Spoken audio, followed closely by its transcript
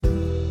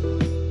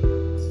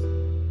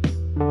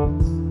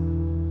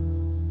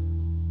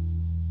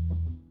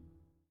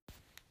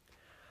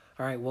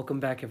All right, welcome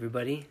back,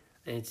 everybody.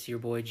 It's your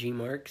boy G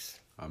Marks.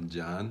 I'm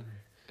John.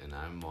 And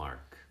I'm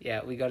Mark.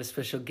 Yeah, we got a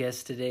special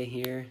guest today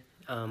here,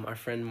 our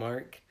friend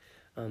Mark,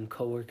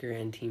 coworker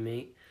and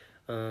teammate.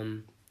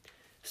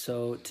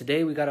 So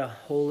today we got a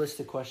whole list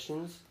of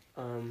questions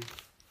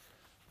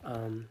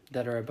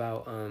that are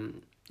about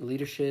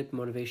leadership,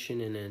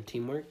 motivation, and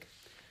teamwork.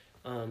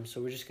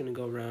 So we're just gonna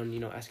go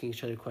around, asking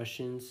each other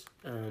questions,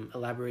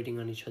 elaborating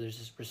on each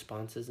other's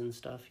responses and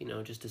stuff.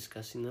 Just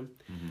discussing them.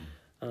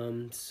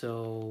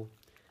 So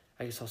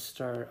I guess I'll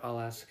start. I'll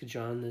ask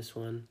John this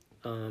one.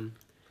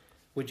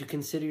 Would you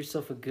consider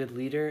yourself a good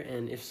leader,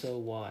 and if so,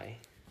 why?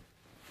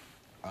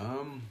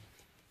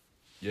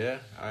 Yeah,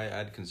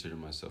 I'd consider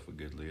myself a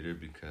good leader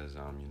because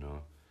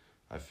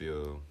I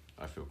feel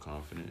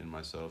confident in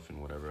myself in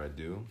whatever I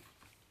do,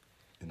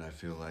 and I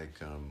feel like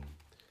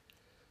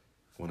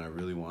when I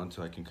really want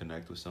to, I can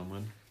connect with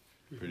someone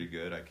pretty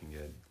good. I can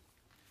get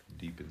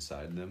deep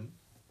inside them.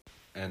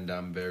 And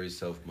I'm very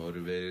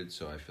self-motivated,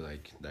 so I feel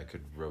like that could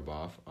rub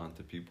off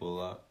onto people a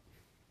lot.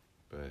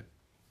 But,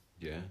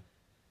 yeah.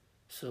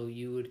 So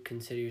you would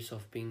consider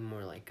yourself being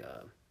more like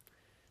a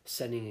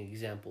setting an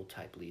example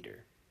type leader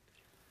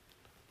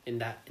in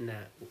that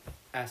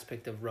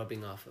aspect of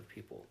rubbing off of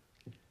people.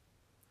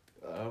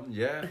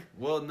 Yeah.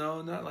 Well,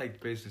 no, not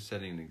like basically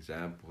setting an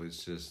example.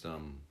 It's just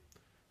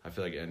I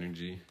feel like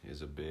energy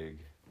is a big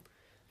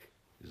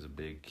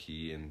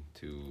key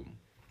into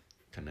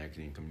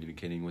connecting and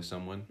communicating with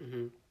someone.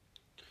 Mm-hmm.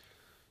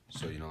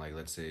 So, like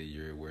let's say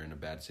we're in a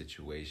bad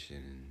situation,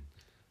 and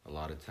a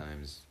lot of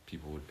times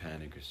people would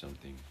panic or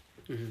something.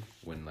 Mm-hmm.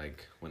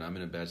 When I'm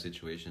in a bad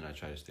situation, I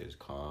try to stay as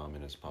calm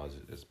and as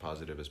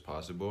positive as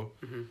possible.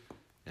 Mm-hmm.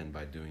 And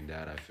by doing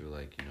that, I feel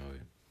like,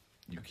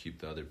 you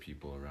keep the other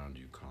people around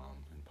you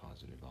calm and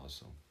positive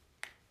also.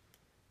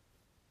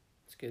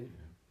 That's good.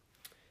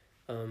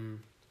 Yeah.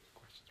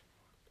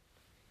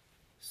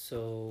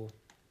 So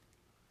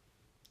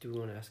do we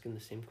want to ask him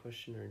the same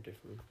question or a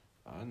different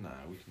one? Nah,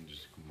 we can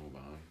just move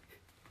on.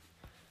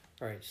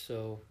 All right,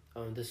 so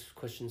this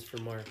question's for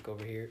Mark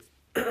over here.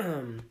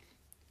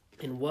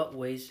 In what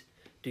ways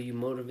do you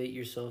motivate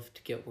yourself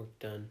to get work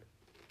done?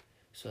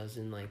 So as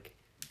in, like,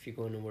 if you're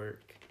going to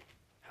work,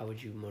 how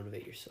would you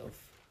motivate yourself?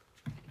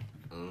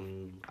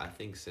 I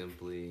think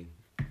simply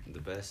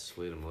the best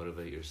way to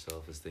motivate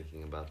yourself is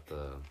thinking about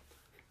the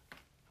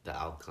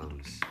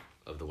outcomes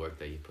of the work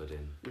that you put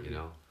in,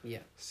 Mm-hmm. Yeah.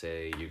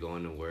 Say you're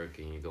going to work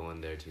and you're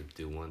going there to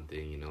do one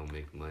thing,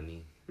 make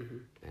money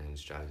Mm-hmm. and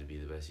strive to be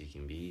the best you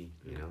can be,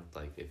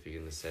 Like if you're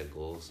going to set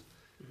goals,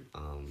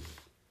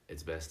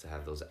 it's best to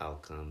have those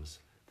outcomes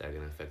that are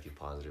going to affect you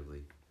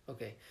positively.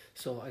 Okay,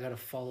 so I got a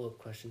follow-up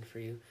question for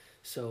you.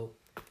 So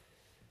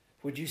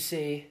would you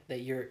say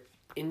that you're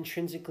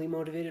intrinsically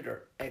motivated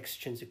or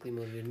extrinsically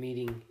motivated?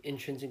 Meaning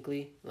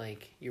intrinsically,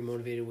 like you're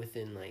motivated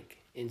within, like,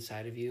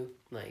 inside of you,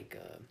 like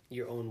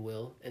your own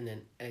will, and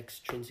then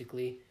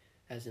extrinsically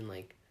as in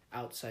like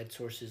outside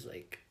sources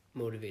like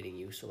motivating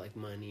you, so like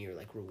money or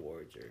like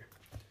rewards or...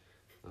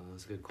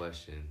 That's a good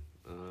question.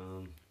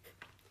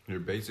 You're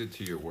base it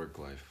to your work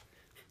life.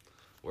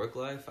 Work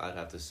life, I'd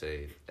have to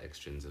say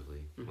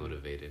extrinsically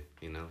motivated,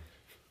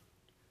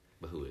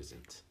 But who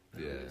isn't?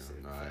 Yeah,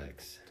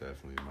 Facts.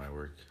 definitely my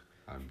work.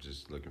 I'm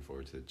just looking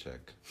forward to the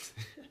check.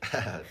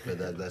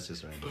 But that's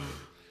just random.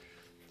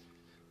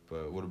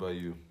 But what about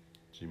you,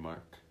 G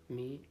Mark?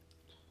 Me?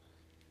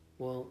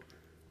 Well,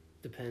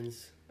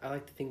 depends. I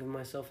like to think of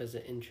myself as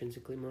an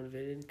intrinsically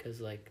motivated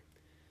because, like,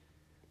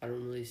 I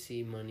don't really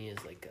see money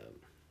as like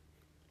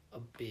a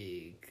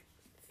big,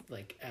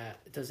 like,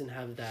 it doesn't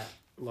have that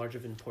large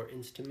of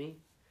importance to me.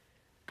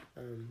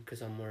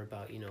 Because I'm more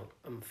about,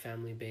 I'm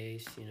family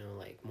based,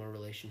 like more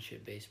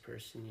relationship based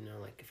person,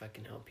 like if I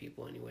can help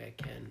people any way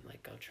I can,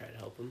 like I'll try to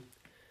help them.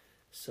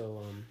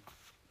 So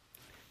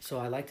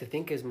I like to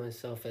think as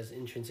myself as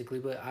intrinsically,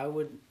 but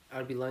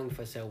I'd be lying if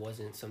I say I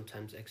wasn't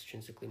sometimes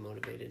extrinsically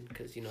motivated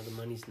because, the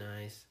money's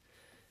nice.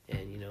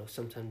 And,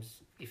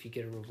 sometimes if you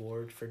get a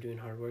reward for doing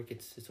hard work,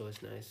 it's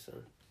always nice. So.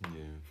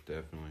 Yeah,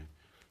 definitely.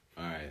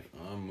 All right,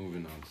 I'm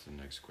moving on to the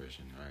next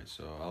question. All right,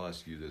 so I'll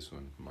ask you this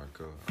one,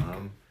 Marco.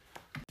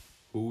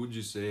 Who would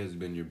you say has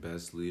been your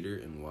best leader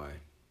and why?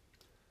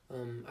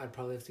 I'd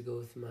probably have to go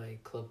with my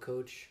club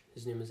coach.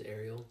 His name is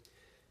Ariel.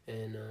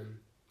 And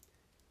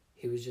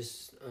he was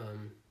just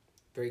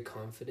very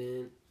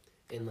confident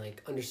and,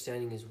 like,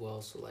 understanding as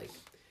well. So, like,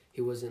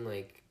 he wasn't,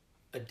 like,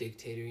 a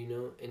dictator,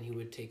 and he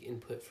would take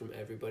input from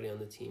everybody on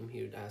the team.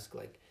 He would ask,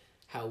 like,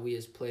 how we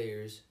as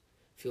players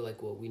feel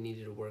like what we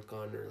needed to work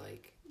on, or,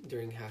 like,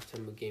 during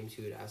halftime of games,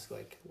 he would ask,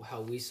 like,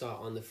 how we saw it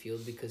on the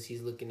field because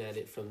he's looking at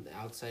it from the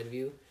outside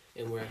view.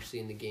 And we're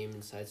actually in the game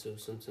inside, so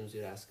sometimes he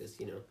would ask us,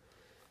 he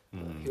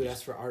would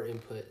ask for our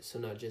input, so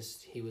not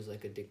just he was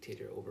like a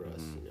dictator over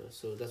us,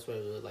 So that's what I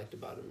really liked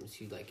about him, is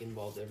he like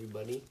involved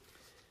everybody,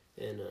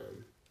 and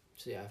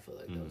so yeah, I felt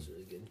like that was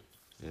really good.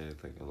 Yeah,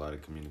 it's like a lot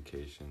of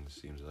communication,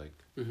 seems like.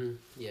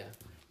 Yeah.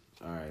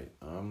 All right.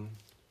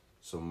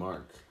 So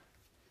Mark,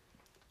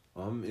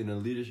 in a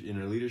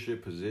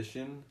leadership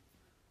position,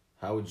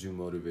 how would you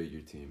motivate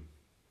your team?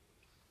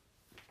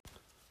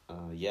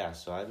 Yeah,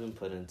 so I've been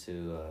put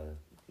into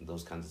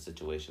those kinds of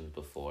situations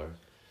before.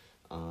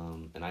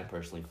 And I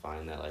personally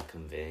find that like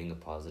conveying a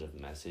positive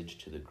message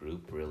to the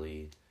group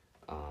really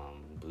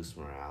boosts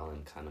morale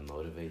and kind of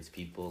motivates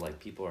people. Like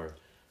people are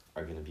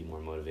going to be more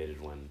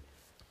motivated when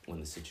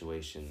the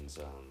situation's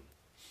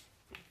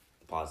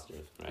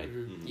positive, right?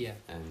 Mm-hmm. Yeah.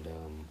 And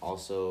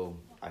also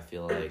I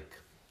feel like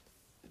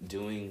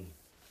doing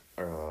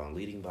or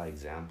leading by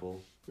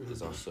example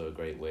is also a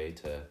great way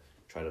to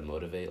try to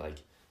motivate. Like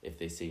if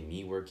they see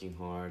me working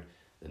hard,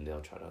 then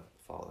they'll try to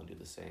follow and do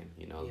the same,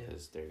 you know, Yeah.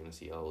 because they're gonna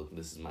see, oh,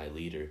 this is my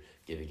leader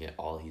giving it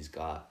all he's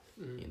got,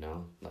 you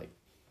know, like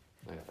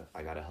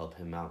I gotta help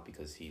him out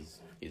because he's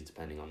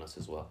depending on us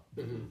as well.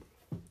 Mm-hmm.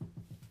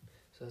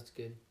 So that's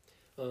good.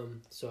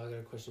 So I got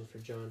a question for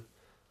John.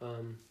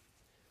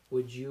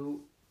 Would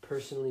you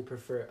personally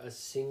prefer a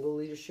single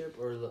leadership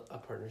or a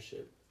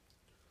partnership?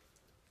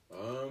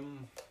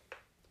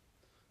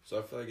 So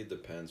I feel like it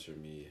depends for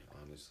me,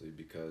 honestly,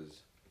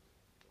 because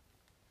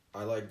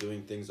I like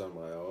doing things on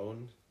my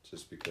own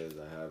just because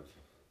I have,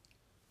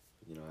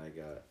 you know,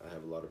 I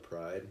have a lot of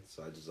pride,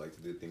 so I just like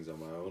to do things on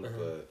my own.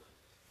 But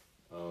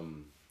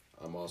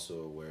I'm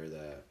also aware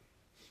that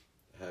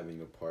having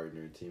a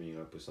partner, teaming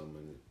up with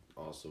someone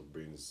also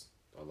brings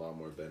a lot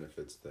more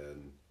benefits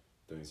than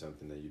doing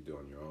something that you do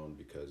on your own,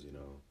 because, you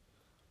know,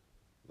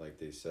 like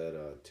they said,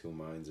 two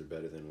minds are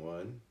better than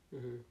one.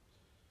 Mm-hmm.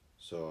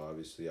 So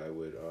obviously I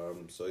would,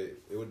 so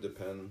it would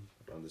depend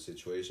on the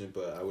situation,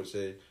 but I would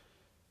say,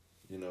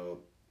 you know,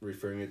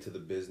 referring it to the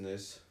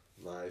business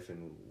life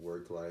and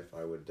work life,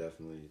 I would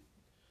definitely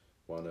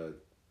want to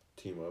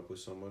team up with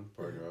someone,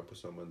 partner up with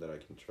someone that I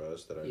can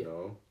trust, that I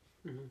know,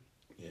 and,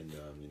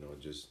 you know,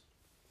 just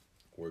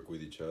work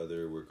with each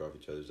other, work off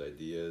each other's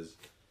ideas,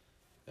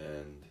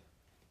 and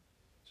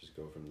just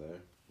go from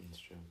there. That's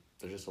true.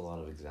 There's just a lot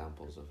of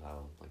examples of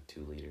how like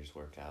two leaders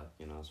work out,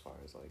 you know, as far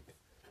as like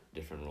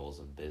different roles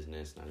of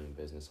business, not even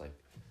business, like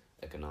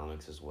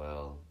economics as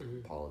well,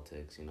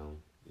 politics, you know.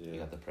 Yeah. You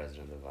got the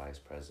president, the vice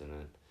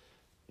president,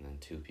 and then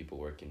two people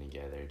working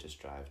together to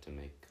strive to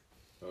make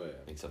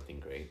something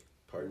great.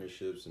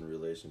 Partnerships and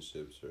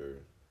relationships are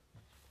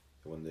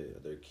when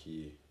they're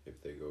key if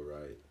they go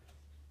right.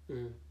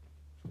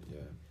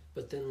 Yeah.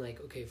 But then, like,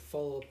 okay,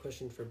 follow-up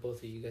question for both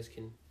of you. You guys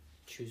can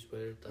choose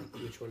whether, like,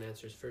 which one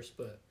answers first.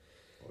 But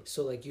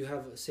so, like, you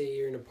have, say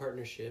you're in a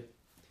partnership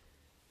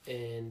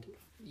and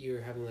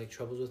you're having like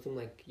troubles with them,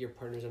 like your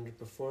partner's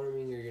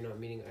underperforming or you're not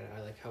meeting eye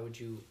to eye, like how would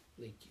you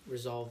like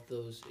resolve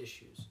those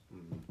issues?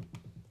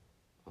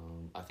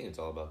 I think it's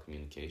all about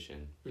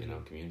communication. You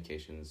know,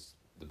 communication's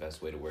the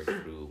best way to work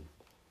through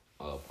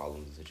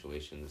problems and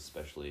situations,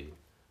 especially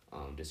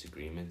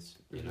disagreements,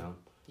 you know?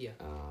 Yeah.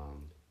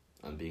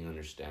 And being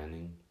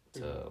understanding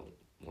to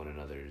one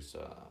another's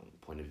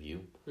point of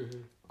view.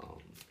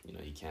 You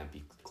know, you can't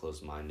be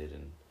closed-minded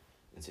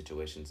in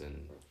situations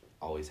and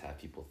always have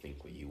people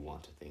think what you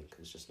want to think.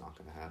 It's just not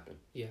going to happen.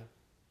 Yeah.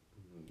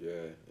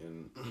 Yeah,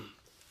 and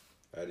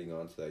adding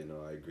on to that, you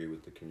know, I agree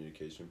with the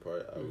communication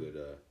part. I would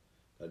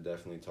I'd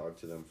definitely talk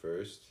to them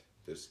first,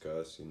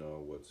 discuss, you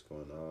know, what's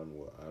going on,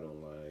 what I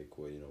don't like,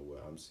 what, you know,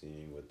 what I'm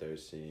seeing, what they're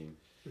seeing.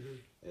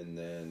 And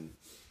then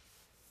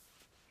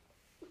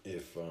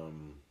if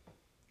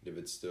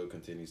it still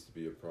continues to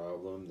be a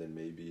problem, then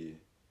maybe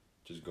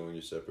just going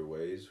your separate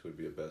ways would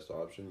be a best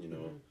option, you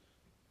know.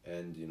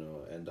 And, you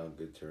know, end on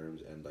good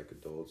terms, and like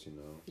adults, you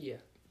know. Yeah.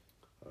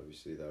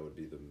 Obviously, that would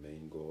be the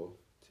main goal,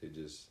 to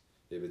just,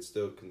 if it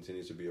still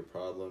continues to be a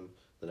problem,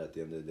 then at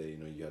the end of the day, you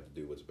know, you have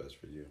to do what's best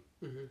for you.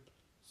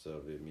 So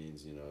if it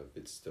means, you know, if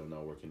it's still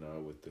not working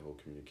out with the whole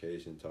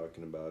communication,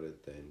 talking about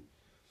it, then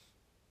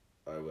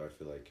I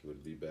feel like it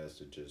would be best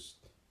to just,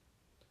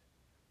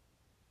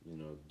 you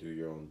know, do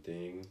your own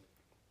thing,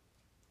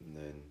 and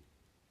then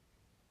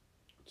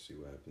see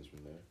what happens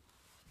from there.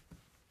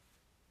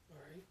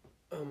 All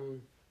right.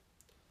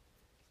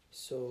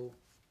 So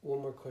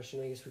one more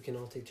question. I guess we can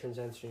all take turns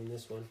answering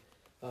this one.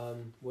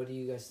 What do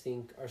you guys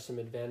think are some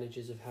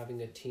advantages of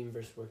having a team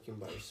versus working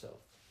by yourself?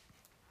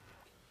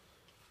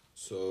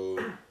 So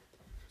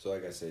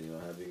like I said, you know,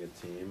 having a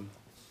team,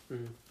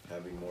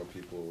 having more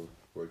people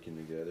working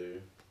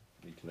together,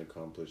 you can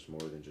accomplish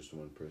more than just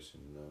one person,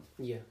 you know?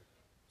 Yeah.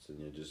 So,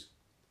 you know, just,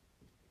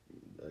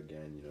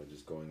 again, you know,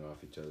 just going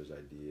off each other's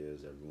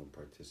ideas, everyone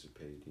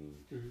participating,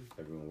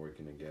 everyone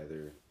working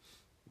together,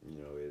 you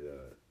know, it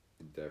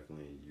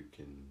definitely, you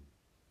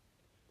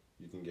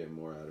can get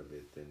more out of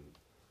it than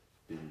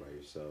being by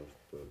yourself.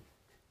 But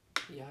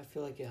yeah, I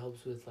feel like it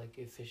helps with like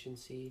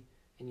efficiency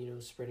and, you know,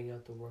 spreading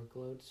out the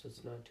workload so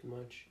it's not too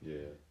much.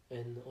 Yeah.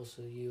 And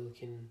also you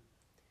can,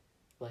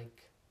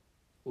 like,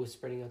 with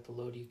spreading out the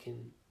load, you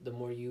can, the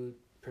more you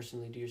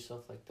personally do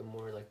yourself, like the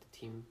more like the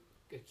team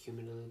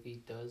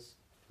accumulatively does.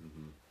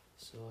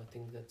 So I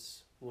think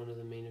that's one of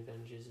the main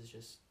advantages, is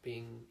just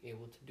being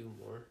able to do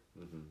more.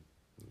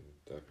 Yeah,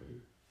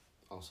 definitely.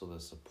 Also the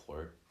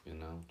support, you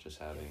know, just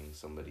having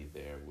somebody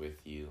there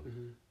with you,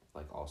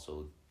 like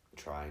also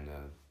trying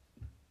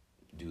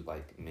to do,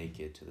 like, make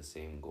it to the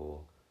same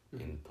goal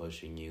and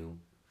pushing you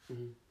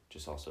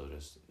just also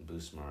just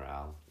boost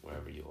morale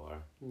wherever you are.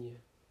 Yeah.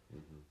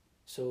 Mm-hmm.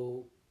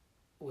 So,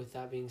 with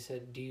that being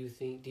said, do you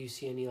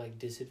see any like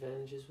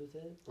disadvantages with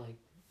it? Like,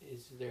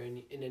 is there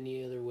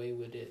any other way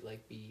would it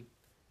like be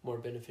more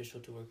beneficial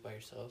to work by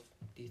yourself?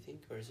 Do you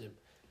think, or is it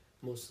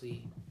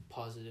mostly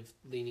positive,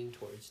 leaning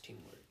towards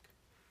teamwork?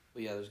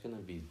 But yeah, there's gonna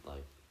be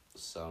like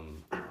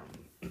some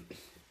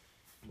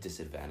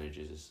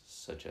disadvantages,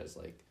 such as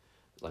like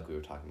we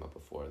were talking about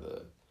before,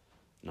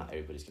 not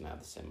everybody's gonna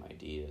have the same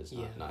ideas.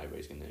 Yeah. Not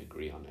everybody's gonna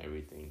agree on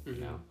everything. Mm-hmm.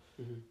 You know.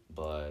 Mm-hmm.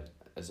 But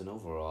as an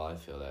overall, I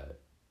feel that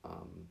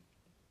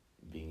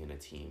being in a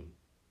team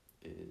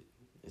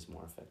is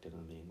more effective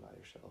than being by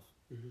yourself.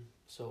 Mm-hmm.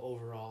 So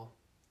overall,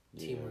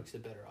 teamwork's a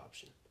better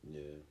option.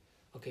 Yeah.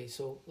 Okay,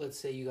 so let's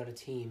say you got a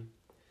team,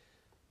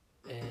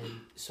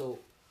 and so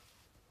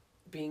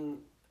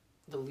being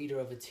the leader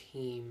of a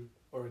team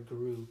or a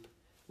group,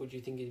 would you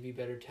think it'd be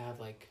better to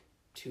have like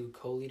two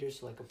co-leaders,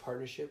 so like a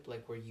partnership,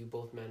 like where you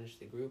both manage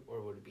the group,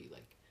 or would it be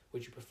like,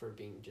 would you prefer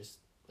being just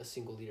a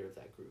single leader of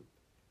that group,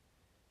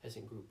 as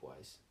in group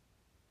wise?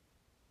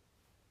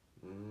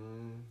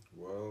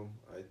 Well,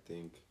 I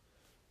think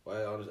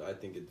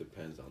it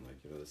depends on like,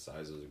 you know, the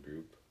size of the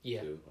group.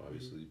 Yeah. Too,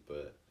 obviously,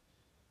 but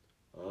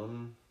I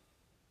don't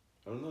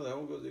know. That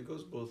one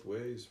goes both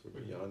ways for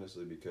me,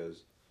 honestly,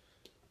 because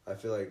I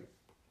feel like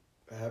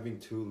having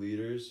two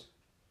leaders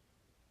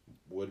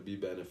would be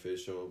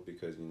beneficial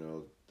because, you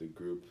know, the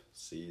group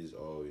sees,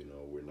 oh, you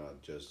know, we're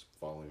not just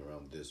following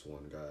around this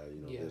one guy.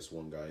 You know, this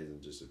one guy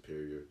isn't just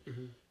superior.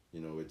 Mm-hmm. You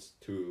know, it's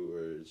two,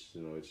 or it's,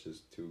 you know, it's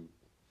just two.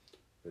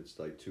 It's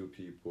like two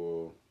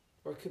people.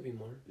 Or it could be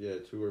more. Yeah,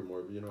 two or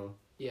more. You know.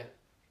 Yeah.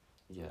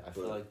 Yeah, I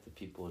feel like the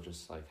people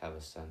just like have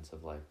a sense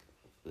of like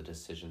the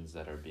decisions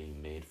that are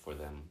being made for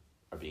them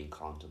are being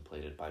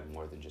contemplated by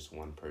more than just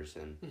one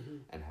person,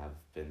 and have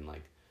been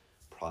like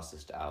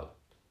processed out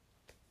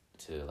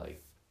to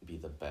like be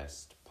the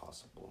best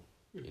possible,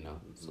 you know,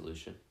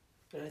 solution.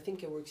 And I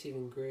think it works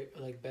even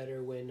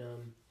better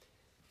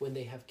when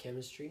they have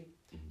chemistry.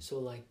 Mm-hmm. So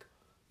like,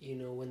 you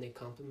know, when they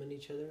complement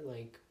each other,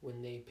 like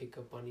when they pick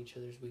up on each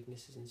other's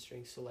weaknesses and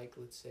strengths. So like,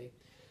 let's say,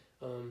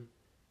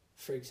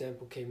 for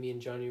example, okay, me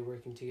and Johnny are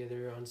working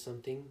together on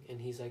something,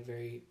 and he's like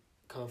very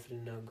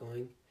confident and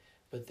outgoing,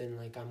 but then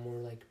like I'm more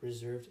like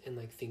reserved and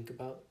like think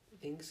about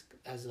things,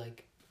 as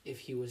like if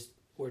he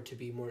were to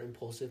be more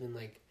impulsive and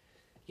like,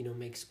 you know,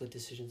 make split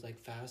decisions like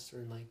fast,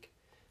 or like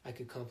I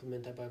could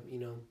complement that by, you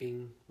know,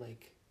 being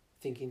like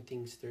thinking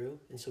things through,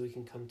 and so we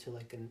can come to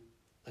like an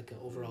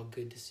overall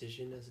good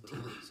decision as a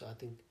team. So I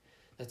think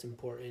that's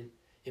important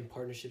in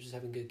partnerships, is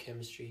having good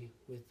chemistry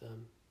with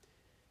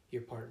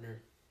your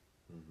partner.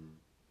 Mm-hmm.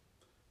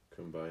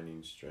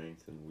 Combining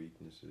strength and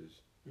weaknesses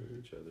with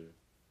each other.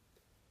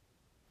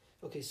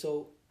 Okay,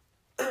 so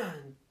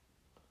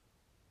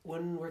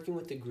when working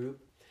with the group,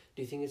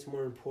 do you think it's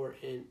more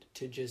important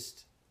to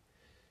just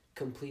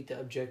complete the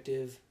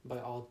objective by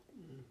all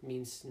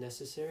means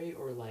necessary,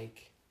 or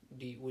like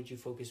would you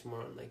focus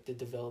more on like the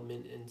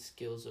development and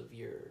skills of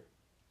your,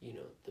 you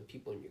know, the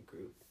people in your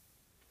group?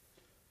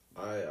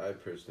 I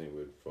personally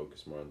would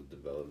focus more on the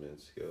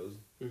development skills,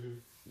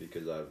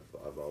 because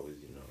I've always,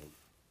 you know,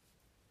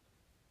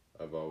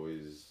 I've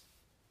always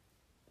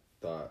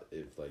thought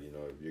if, like, you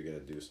know, if you're gonna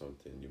do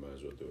something, you might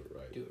as well do it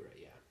right. Do it right,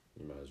 yeah.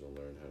 You might as well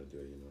learn how to do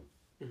it, you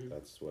know.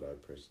 That's what I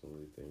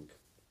personally think.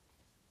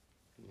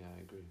 Yeah,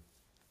 I agree.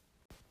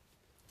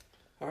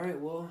 All right,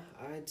 well,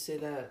 I'd say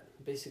that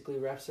basically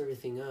wraps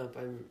everything up.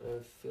 I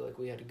feel like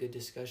we had a good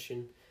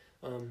discussion.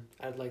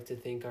 I'd like to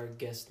thank our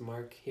guest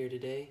Mark here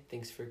today.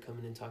 Thanks for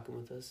coming and talking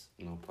with us.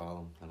 No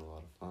problem. Had a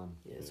lot of fun.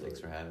 Yeah,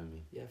 thanks for having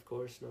me. Yeah, of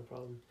course, no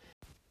problem.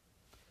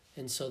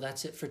 And so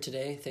that's it for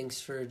today.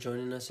 Thanks for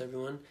joining us,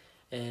 everyone.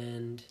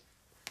 And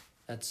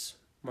that's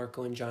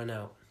Marco and John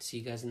out. See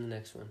you guys in the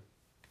next one.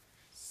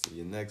 See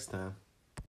you next time.